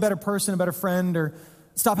want to be a better person, a better friend, or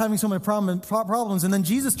stop having so many problems. And then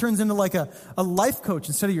Jesus turns into like a life coach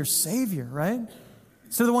instead of your Savior, right?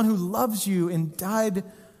 Instead of the one who loves you and died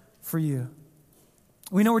for you.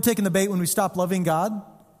 We know we're taking the bait when we stop loving God.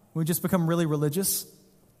 We just become really religious.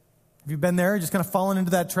 Have you been there? Just kind of fallen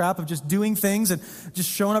into that trap of just doing things and just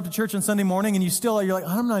showing up to church on Sunday morning and you're like,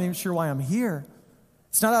 I'm not even sure why I'm here.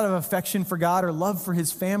 It's not out of affection for God or love for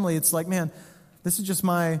his family. It's like, man, this is just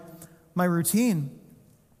my routine.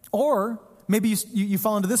 Or maybe you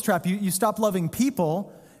fall into this trap. You stop loving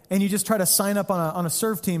people and you just try to sign up on a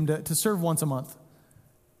serve team to serve once a month,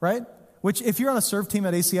 right? Which, if you're on a serve team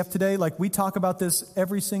at ACF today, like we talk about this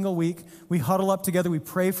every single week. We huddle up together. We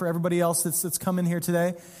pray for everybody else that's come in here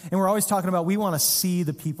today. And we're always talking about we want to see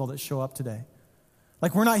the people that show up today.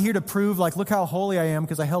 Like we're not here to prove, like, look how holy I am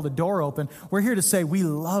because I held a door open. We're here to say we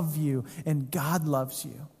love you and God loves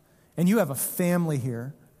you. And you have a family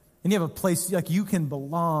here. And you have a place, like you can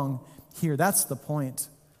belong here. That's the point.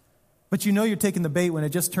 But you know you're taking the bait when it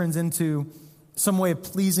just turns into some way of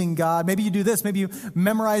pleasing God. Maybe you do this. Maybe you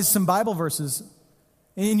memorize some Bible verses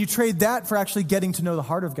and you trade that for actually getting to know the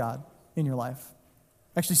heart of God in your life.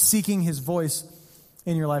 Actually seeking his voice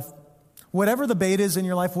in your life. Whatever the bait is in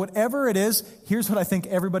your life, whatever it is, here's what I think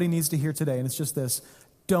everybody needs to hear today. And it's just this.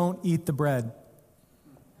 Don't eat the bread.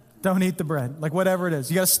 Don't eat the bread. Like whatever it is.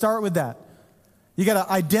 You got to start with that. You got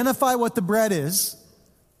to identify what the bread is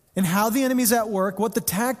and how the enemy's at work, what the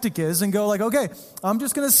tactic is, and go like, okay, I'm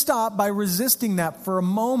just going to stop by resisting that for a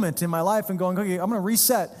moment in my life and going, okay, I'm going to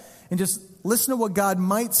reset and just listen to what God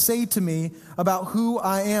might say to me about who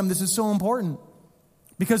I am. This is so important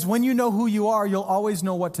because when you know who you are, you'll always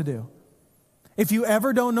know what to do. If you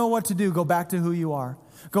ever don't know what to do, go back to who you are.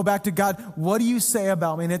 Go back to God. What do you say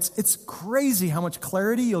about me? And it's crazy how much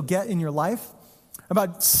clarity you'll get in your life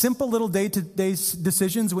about simple little day-to-day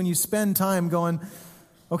decisions when you spend time going,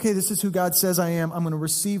 okay, this is who God says I am. I'm going to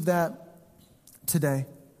receive that today.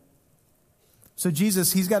 So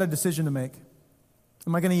Jesus, he's got a decision to make.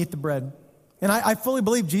 Am I going to eat the bread? And I fully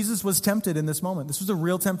believe Jesus was tempted in this moment. This was a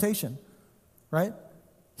real temptation, right?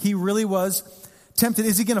 He really was tempted.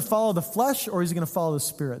 Is he going to follow the flesh or is he going to follow the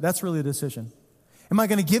Spirit? That's really a decision. Am I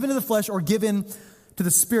going to give into the flesh or give in to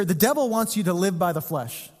the Spirit? The devil wants you to live by the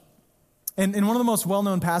flesh. And one of the most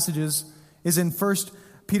well-known passages is in 1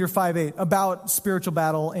 Peter 5:8 about spiritual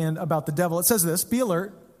battle and about the devil. It says this, be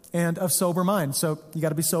alert, and of sober mind. So you got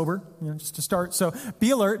to be sober, just to start. So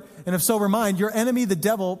be alert and of sober mind. Your enemy, the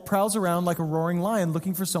devil, prowls around like a roaring lion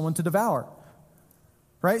looking for someone to devour.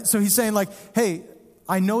 Right? So he's saying like, hey,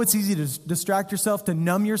 I know it's easy to distract yourself, to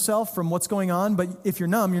numb yourself from what's going on, but if you're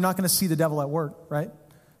numb, you're not going to see the devil at work, right?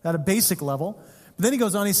 At a basic level. But then he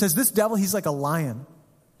goes on, he says, this devil, he's like a lion.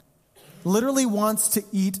 Literally wants to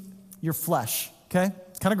eat your flesh, okay?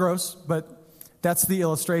 Kind of gross, but that's the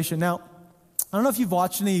illustration. Now, I don't know if you've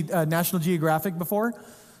watched any National Geographic before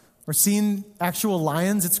or seen actual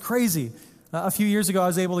lions. It's crazy. A few years ago, I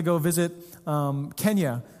was able to go visit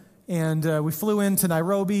Kenya, and we flew into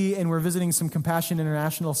Nairobi, and we're visiting some Compassion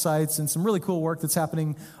International sites and some really cool work that's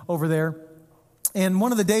happening over there. And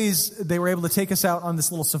one of the days, they were able to take us out on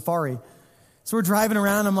this little safari. So we're driving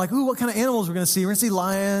around. I'm like, ooh, what kind of animals we're going to see? We're going to see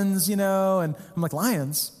lions, and I'm like,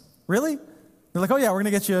 lions? Really? They're like, oh, yeah, we're going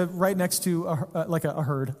to get you right next to a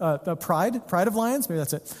herd. A pride of lions? Maybe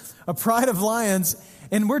that's it. A pride of lions.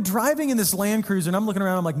 And we're driving in this Land Cruiser, and I'm looking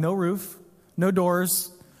around. I'm like, no roof, no doors.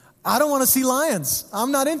 I don't want to see lions.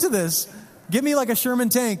 I'm not into this. Give me like a Sherman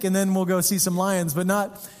tank, and then we'll go see some lions.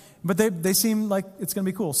 But they seem like it's going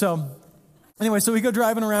to be cool. So anyway, so we go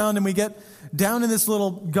driving around, and we get down in this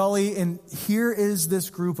little gully, and here is this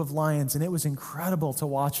group of lions, and it was incredible to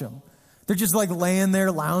watch them. They're just like laying there,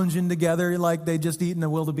 lounging together, like they just eaten a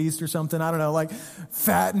wildebeest or something. I don't know, like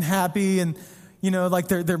fat and happy, and like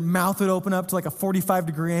their mouth would open up to like a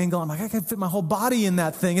 45-degree angle. I'm like, I can fit my whole body in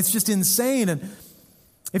that thing. It's just insane. And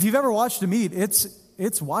if you've ever watched them eat,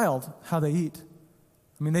 it's wild how they eat.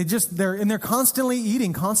 I mean, they're constantly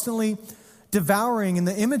eating, constantly devouring. And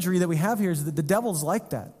the imagery that we have here is that the devil's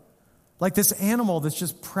like that. Like this animal that's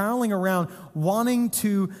just prowling around, wanting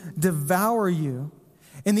to devour you.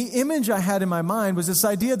 And the image I had in my mind was this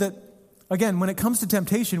idea that, again, when it comes to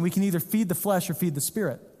temptation, we can either feed the flesh or feed the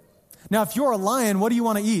spirit. Now, if you're a lion, what do you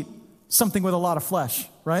want to eat? Something with a lot of flesh,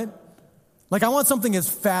 right? Like I want something as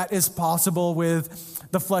fat as possible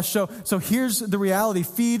with the flesh. So here's the reality.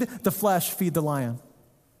 Feed the flesh, feed the lion.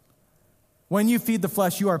 When you feed the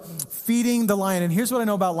flesh, you are feeding the lion. And here's what I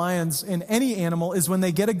know about lions and any animal is when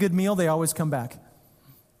they get a good meal, they always come back.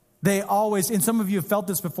 They always, and some of you have felt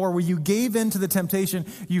this before, where you gave in to the temptation,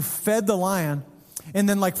 you fed the lion, and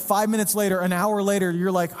then like 5 minutes later, an hour later,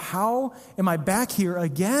 you're like, how am I back here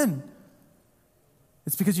again?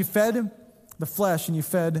 It's because you fed the flesh and you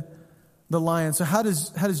fed the lion. So how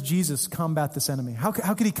does Jesus combat this enemy? How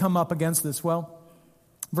could he come up against this? Well,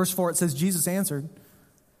 verse 4, it says, Jesus answered,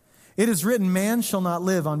 "It is written, man shall not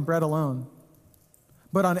live on bread alone,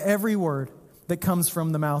 but on every word that comes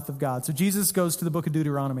from the mouth of God." So Jesus goes to the book of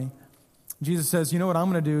Deuteronomy. Jesus says, you know what I'm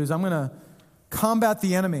going to do is I'm going to combat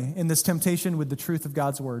the enemy in this temptation with the truth of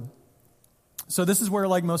God's word. So this is where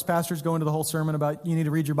like most pastors go into the whole sermon about you need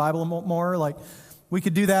to read your Bible more. Like we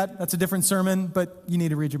could do that. That's a different sermon, but you need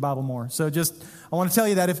to read your Bible more. So I want to tell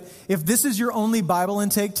you that if this is your only Bible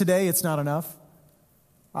intake today, it's not enough.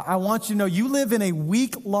 I want you to know you live in a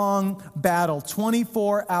week-long battle,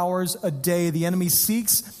 24 hours a day. The enemy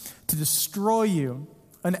seeks to destroy you.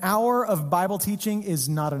 An hour of Bible teaching is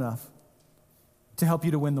not enough to help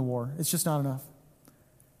you to win the war. It's just not enough.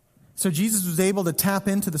 So Jesus was able to tap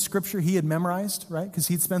into the scripture he had memorized, right? Because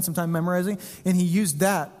he'd spent some time memorizing, and he used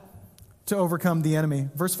that to overcome the enemy.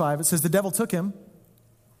 Verse 5, it says, the devil took him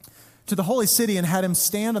to the holy city and had him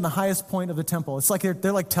stand on the highest point of the temple. It's like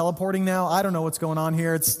they're like teleporting now. I don't know what's going on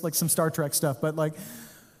here. It's like some Star Trek stuff, but like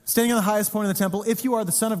standing on the highest point of the temple. If you are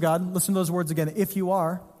the Son of God, listen to those words again. If you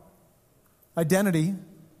are, identity.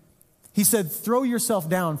 He said, throw yourself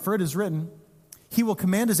down, for it is written, he will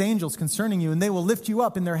command his angels concerning you, and they will lift you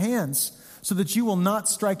up in their hands so that you will not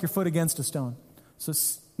strike your foot against a stone. So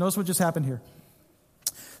notice what just happened here.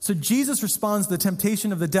 So Jesus responds to the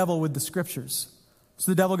temptation of the devil with the scriptures.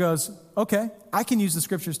 So the devil goes, okay, I can use the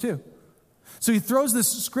scriptures too. So he throws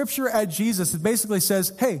this scripture at Jesus that basically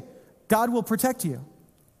says, hey, God will protect you.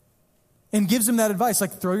 And gives him that advice,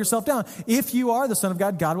 like throw yourself down. If you are the Son of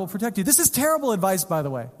God, God will protect you. This is terrible advice, by the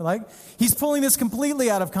way. Like he's pulling this completely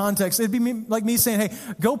out of context. It'd be like me saying, hey,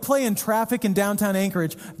 go play in traffic in downtown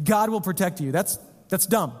Anchorage. God will protect you. That's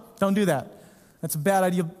dumb. Don't do that. That's a bad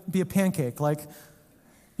idea. Be a pancake. Like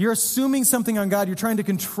you're assuming something on God. You're trying to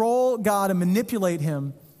control God and manipulate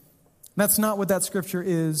him. That's not what that scripture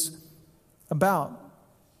is about.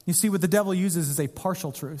 You see, what the devil uses is a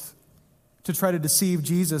partial truth to try to deceive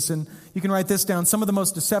Jesus. And you can write this down. Some of the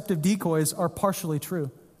most deceptive decoys are partially true.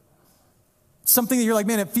 Something that you're like,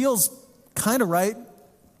 man, it feels kind of right.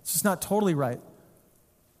 It's just not totally right.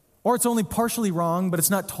 Or it's only partially wrong, but it's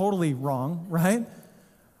not totally wrong, right?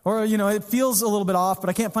 Or, it feels a little bit off, but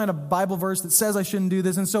I can't find a Bible verse that says I shouldn't do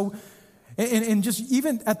this. And And just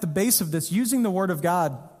even at the base of this, using the Word of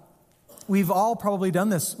God, we've all probably done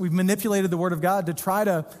this. We've manipulated the Word of God to try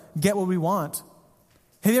to get what we want.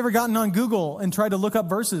 Have you ever gotten on Google and tried to look up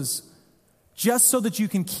verses just so that you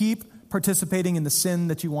can keep participating in the sin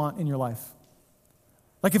that you want in your life?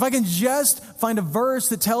 Like if I can just find a verse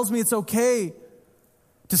that tells me it's okay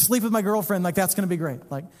to sleep with my girlfriend, like that's going to be great.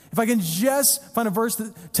 Like if I can just find a verse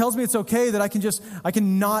that tells me it's okay that I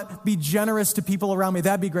can not be generous to people around me,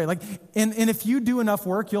 that'd be great. Like, and if you do enough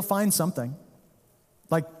work, you'll find something.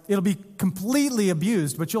 Like it'll be completely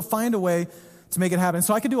abused, but you'll find a way to make it happen.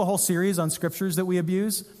 So I could do a whole series on scriptures that we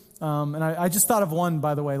abuse. And I just thought of one,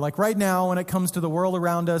 by the way. Like right now, when it comes to the world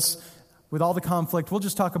around us, with all the conflict, we'll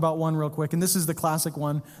just talk about one real quick. And this is the classic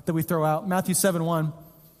one that we throw out, Matthew 7:1.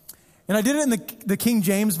 And I did it in the King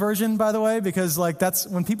James version, by the way, because like that's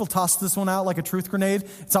when people toss this one out like a truth grenade.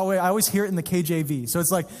 I always hear it in the KJV. So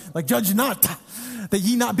it's like judge not, that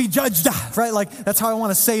ye not be judged, right? Like that's how I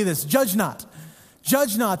want to say this. Judge not,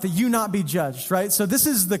 that you not be judged, right? So this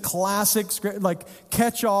is the classic like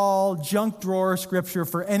catch-all junk drawer scripture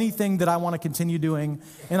for anything that I want to continue doing,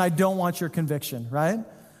 and I don't want your conviction, right?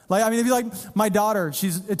 Like, I mean, it'd be like my daughter,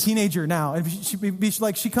 she's a teenager now, and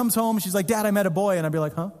she comes home, she's like, Dad, I met a boy, and I'd be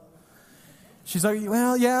like, huh? She's like,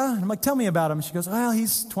 well, yeah. And I'm like, tell me about him. She goes, well,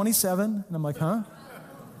 he's 27. And I'm like, huh?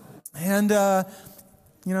 And,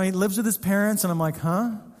 he lives with his parents. And I'm like,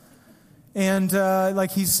 huh? And,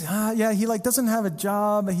 he like doesn't have a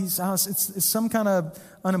job. It's some kind of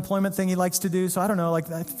unemployment thing he likes to do. So I don't know,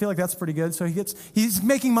 like, I feel like that's pretty good. So he's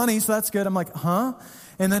making money. So that's good. I'm like, huh?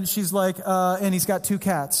 And then she's like, and he's got 2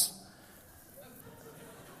 cats.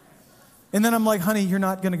 And then I'm like, honey, you're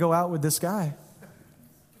not going to go out with this guy.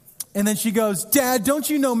 And then she goes, Dad, don't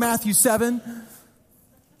you know Matthew 7?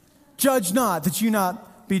 Judge not, that you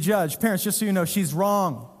not be judged. Parents, just so you know, she's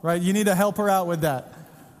wrong, right? You need to help her out with that.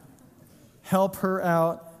 Help her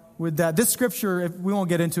out with that. This scripture, we won't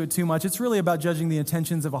get into it too much. It's really about judging the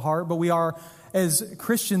intentions of a heart, but we are, as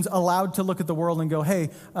Christians, allowed to look at the world and go, hey,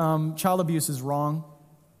 child abuse is wrong.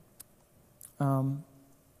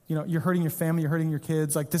 You're hurting your family, you're hurting your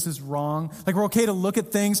kids. Like, this is wrong. Like, we're okay to look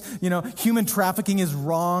at things. Human trafficking is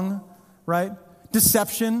wrong, right?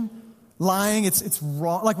 Deception, lying, it's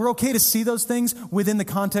wrong. Like, we're okay to see those things within the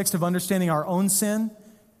context of understanding our own sin,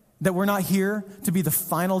 that we're not here to be the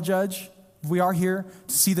final judge. We are here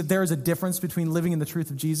to see that there is a difference between living in the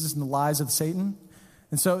truth of Jesus and the lies of Satan.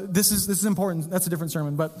 And so this is important. That's a different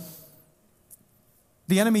sermon. But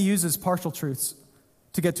the enemy uses partial truths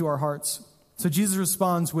to get to our hearts. So Jesus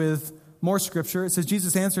responds with more scripture. It says,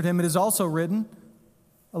 Jesus answered him, it is also written,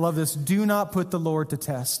 I love this, do not put the Lord to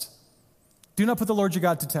test. Do not put the Lord your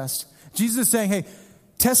God to test. Jesus is saying, hey,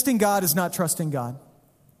 testing God is not trusting God.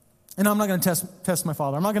 And I'm not going to test my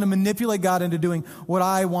Father. I'm not going to manipulate God into doing what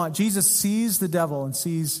I want. Jesus sees the devil and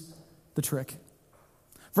sees the trick.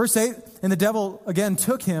 Verse 8, and the devil again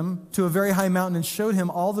took him to a very high mountain and showed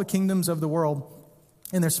him all the kingdoms of the world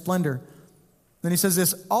in their splendor. Then he says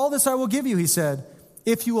this, all this I will give you, he said,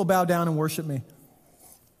 if you will bow down and worship me.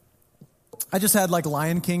 I just had like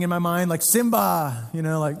Lion King in my mind, like Simba,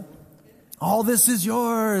 like all this is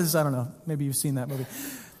yours. I don't know. Maybe you've seen that movie.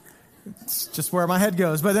 It's just where my head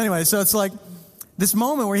goes. But anyway, so it's like this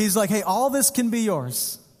moment where he's like, hey, all this can be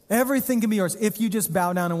yours. Everything can be yours if you just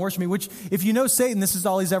bow down and worship me, which if you know Satan, this is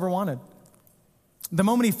all he's ever wanted. The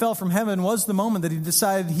moment he fell from heaven was the moment that he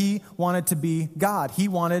decided he wanted to be God. He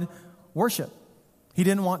wanted worship. He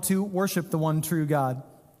didn't want to worship the one true God.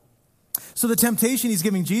 So the temptation he's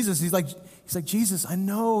giving Jesus, he's like, Jesus, I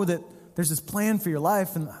know that there's this plan for your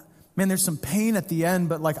life, and man, there's some pain at the end,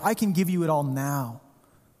 but like I can give you it all now.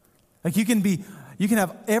 Like you can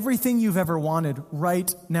have everything you've ever wanted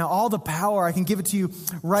right now. All the power, I can give it to you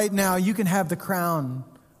right now. You can have the crown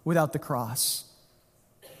without the cross.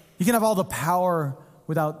 You can have all the power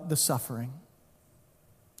without the suffering.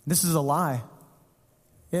 This is a lie.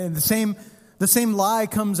 And the same lie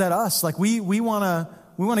comes at us. Like we want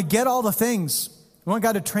to get all the things. We want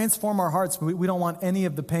God to transform our hearts, but we don't want any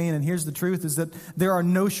of the pain. And here's the truth, is that there are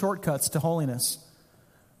no shortcuts to holiness.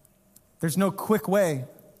 There's no quick way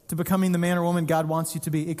to becoming the man or woman God wants you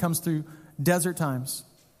to be. It comes through desert times.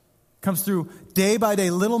 It comes through day by day,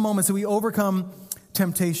 little moments that we overcome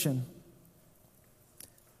temptation. And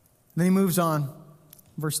then he moves on,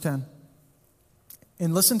 verse 10.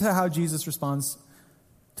 And listen to how Jesus responds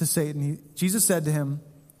to Satan. Jesus said to him,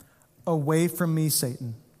 away from me,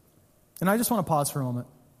 Satan. And I just want to pause for a moment,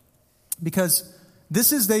 because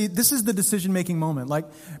this is the decision-making moment. Like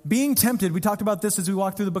being tempted, we talked about this as we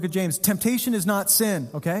walked through the book of James. Temptation is not sin,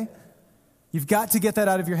 okay? You've got to get that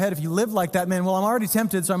out of your head. If you live like that, man, well, I'm already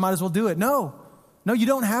tempted, so I might as well do it. No. No, you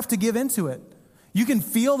don't have to give into it. You can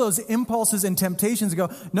feel those impulses and temptations and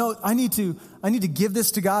go, no, I need to give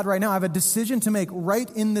this to God right now. I have a decision to make right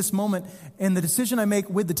in this moment, and the decision I make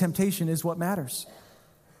with the temptation is what matters.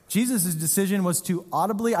 Jesus' decision was to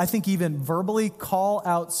audibly, I think even verbally, call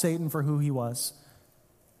out Satan for who he was.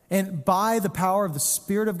 And by the power of the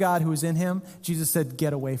Spirit of God who was in him, Jesus said,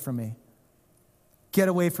 get away from me. Get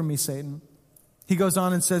away from me, Satan. He goes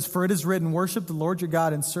on and says, for it is written, worship the Lord your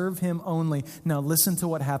God and serve him only. Now listen to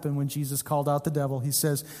what happened when Jesus called out the devil. He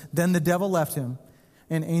says, then the devil left him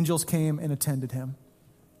and angels came and attended him.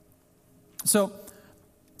 So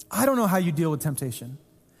I don't know how you deal with temptation.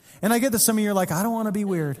 And I get that some of you are like, I don't want to be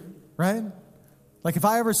weird, right? Like if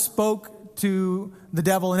I ever spoke to the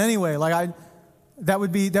devil in any way, that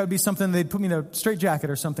would be something they'd put me in a straitjacket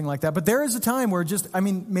or something like that. But there is a time where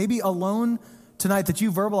maybe alone tonight that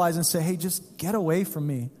you verbalize and say, hey, just get away from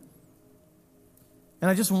me. And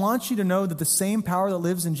I just want you to know that the same power that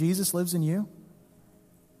lives in Jesus lives in you.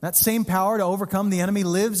 That same power to overcome the enemy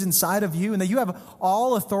lives inside of you, and that you have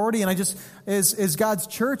all authority. And as God's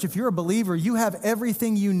church, if you're a believer, you have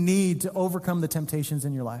everything you need to overcome the temptations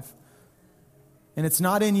in your life. And it's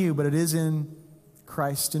not in you, but it is in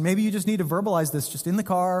Christ. And maybe you just need to verbalize this just in the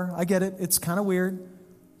car. I get it. It's kind of weird.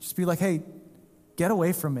 Just be like, hey, get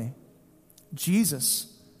away from me.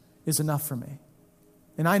 Jesus is enough for me.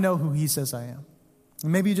 And I know who he says I am.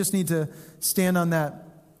 And maybe you just need to stand on that.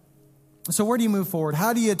 So where do you move forward?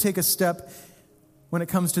 How do you take a step when it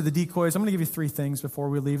comes to the decoys? I'm going to give you 3 things before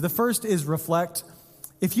we leave. The first is reflect.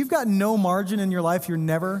 If you've got no margin in your life, you're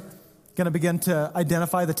never going to begin to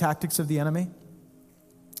identify the tactics of the enemy.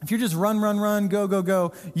 If you're just run,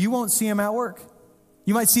 go, you won't see him at work.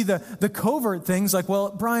 You might see the covert things like,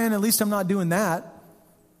 well, Brian, at least I'm not doing that.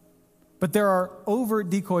 But there are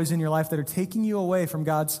overt decoys in your life that are taking you away from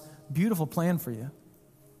God's beautiful plan for you.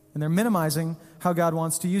 And they're minimizing how God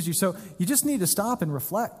wants to use you. So you just need to stop and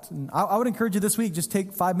reflect. And I would encourage you this week, just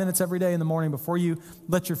take 5 minutes every day in the morning before you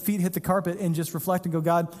let your feet hit the carpet and just reflect and go,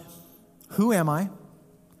 God, who am I?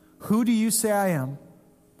 Who do you say I am?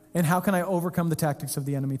 And how can I overcome the tactics of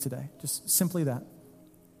the enemy today? Just simply that.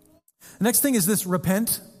 The next thing is this,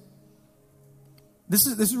 repent. This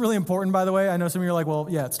is really important, by the way. I know some of you are like, well,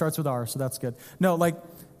 yeah, it starts with R, so that's good. No,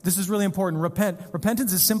 this is really important. Repent.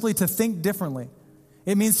 Repentance is simply to think differently.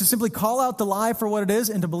 It means to simply call out the lie for what it is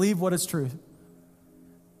and to believe what is truth.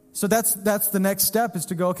 So that's the next step, is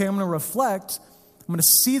to go, okay, I'm going to reflect. I'm going to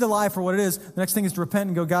see the lie for what it is. The next thing is to repent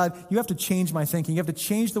and go, God, you have to change my thinking. You have to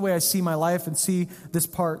change the way I see my life and see this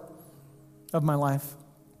part of my life.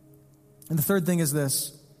 And the third thing is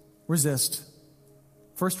this, resist.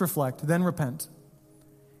 First reflect, then repent.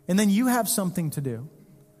 And then you have something to do.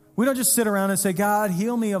 We don't just sit around and say, God,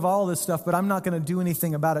 heal me of all this stuff, but I'm not going to do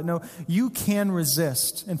anything about it. No, you can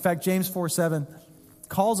resist. In fact, James 4:7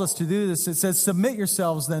 calls us to do this. It says, submit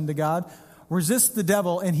yourselves then to God. Resist the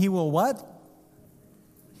devil, and he will what?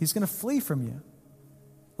 He's going to flee from you.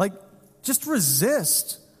 Just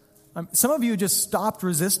resist. Some of you just stopped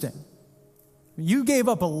resisting. You gave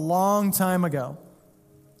up a long time ago.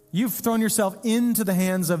 You've thrown yourself into the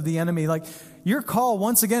hands of the enemy. Your call,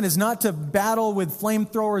 once again, is not to battle with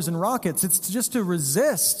flamethrowers and rockets. It's just to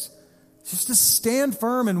resist. It's just to stand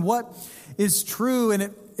firm in what is true.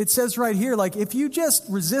 And it says right here, if you just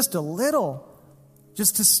resist a little,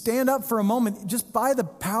 just to stand up for a moment, just by the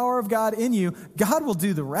power of God in you, God will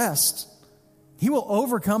do the rest. He will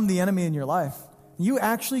overcome the enemy in your life. You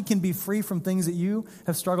actually can be free from things that you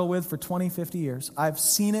have struggled with for 20, 50 years. I've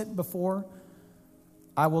seen it before.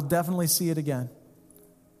 I will definitely see it again.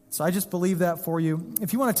 So I just believe that for you.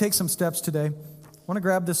 If you want to take some steps today, I want to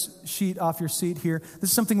grab this sheet off your seat here. This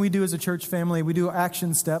is something we do as a church family. We do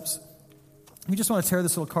action steps. You just want to tear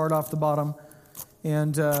this little card off the bottom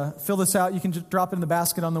and fill this out. You can just drop it in the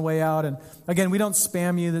basket on the way out. And again, we don't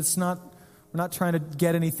spam you. We're not trying to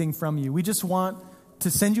get anything from you. We just want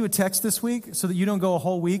to send you a text this week so that you don't go a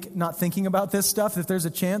whole week not thinking about this stuff. If there's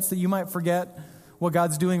a chance that you might forget what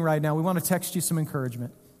God's doing right now, we want to text you some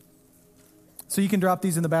encouragement. So you can drop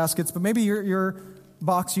these in the baskets, but maybe your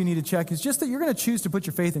box you need to check is just that you're going to choose to put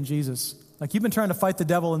your faith in Jesus. You've been trying to fight the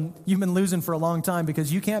devil and you've been losing for a long time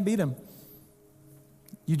because you can't beat him.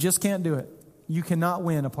 You just can't do it. You cannot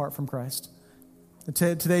win apart from Christ.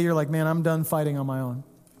 Today you're like, man, I'm done fighting on my own.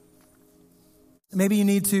 Maybe you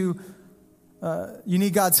need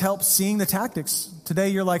God's help seeing the tactics. Today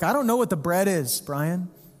you're like, I don't know what the bread is, Brian.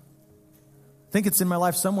 I think it's in my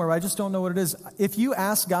life somewhere, but I just don't know what it is. If you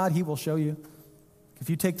ask God, he will show you. If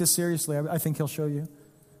you take this seriously, I think he'll show you.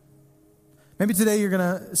 Maybe today you're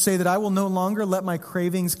going to say that I will no longer let my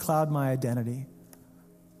cravings cloud my identity.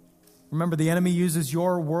 Remember, the enemy uses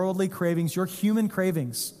your worldly cravings, your human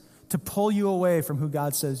cravings, to pull you away from who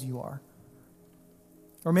God says you are.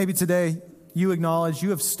 Or maybe today you acknowledge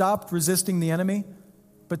you have stopped resisting the enemy,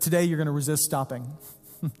 but today you're going to resist stopping.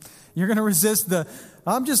 You're going to resist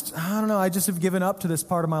I just have given up to this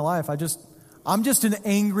part of my life. I'm just an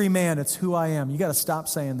angry man. It's who I am. You got to stop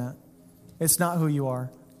saying that. It's not who you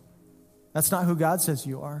are. That's not who God says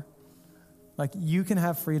you are. Like, you can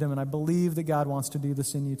have freedom, and I believe that God wants to do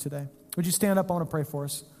this in you today. Would you stand up? I want to pray for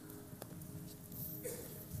us.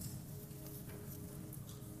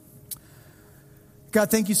 God,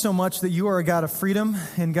 thank you so much that you are a God of freedom,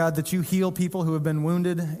 and God, that you heal people who have been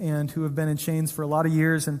wounded and who have been in chains for a lot of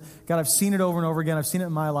years. And God, I've seen it over and over again. I've seen it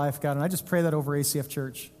in my life, God, and I just pray that over ACF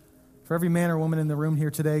Church. For every man or woman in the room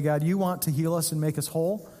here today, God, you want to heal us and make us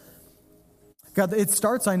whole. God, it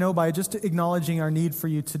starts, I know, by just acknowledging our need for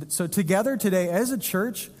you. So together today, as a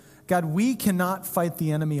church, God, we cannot fight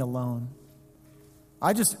the enemy alone.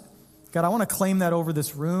 God, I want to claim that over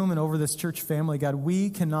this room and over this church family. God, we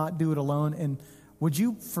cannot do it alone. And would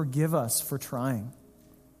you forgive us for trying?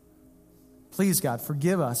 Please, God,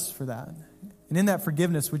 forgive us for that. And in that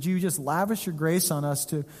forgiveness, would you just lavish your grace on us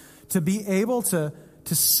to be able to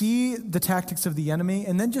see the tactics of the enemy,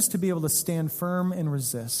 and then just to be able to stand firm and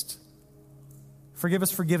resist. Forgive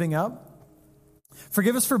us for giving up.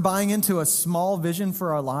 Forgive us for buying into a small vision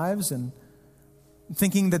for our lives and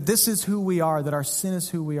thinking that this is who we are, that our sin is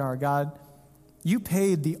who we are. God, you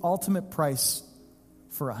paid the ultimate price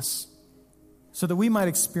for us so that we might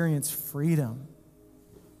experience freedom.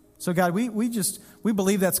 So God, we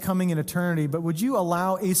believe that's coming in eternity, but would you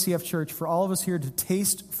allow ACF Church, for all of us here, to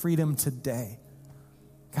taste freedom today?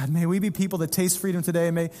 God, may we be people that taste freedom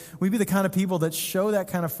today. May we be the kind of people that show that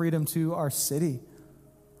kind of freedom to our city,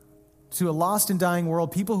 to a lost and dying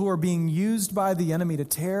world, people who are being used by the enemy to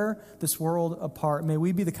tear this world apart. May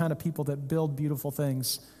we be the kind of people that build beautiful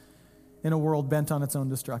things in a world bent on its own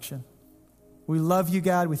destruction. We love you,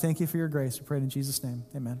 God. We thank you for your grace. We pray it in Jesus' name.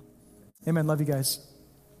 Amen. Amen. Love you guys.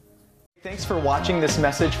 Thanks for watching this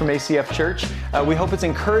message from ACF Church. We hope it's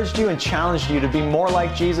encouraged you and challenged you to be more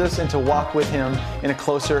like Jesus and to walk with him in a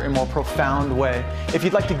closer and more profound way. If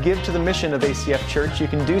you'd like to give to the mission of ACF Church, you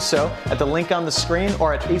can do so at the link on the screen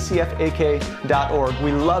or at acfak.org.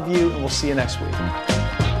 We love you, and we'll see you next week.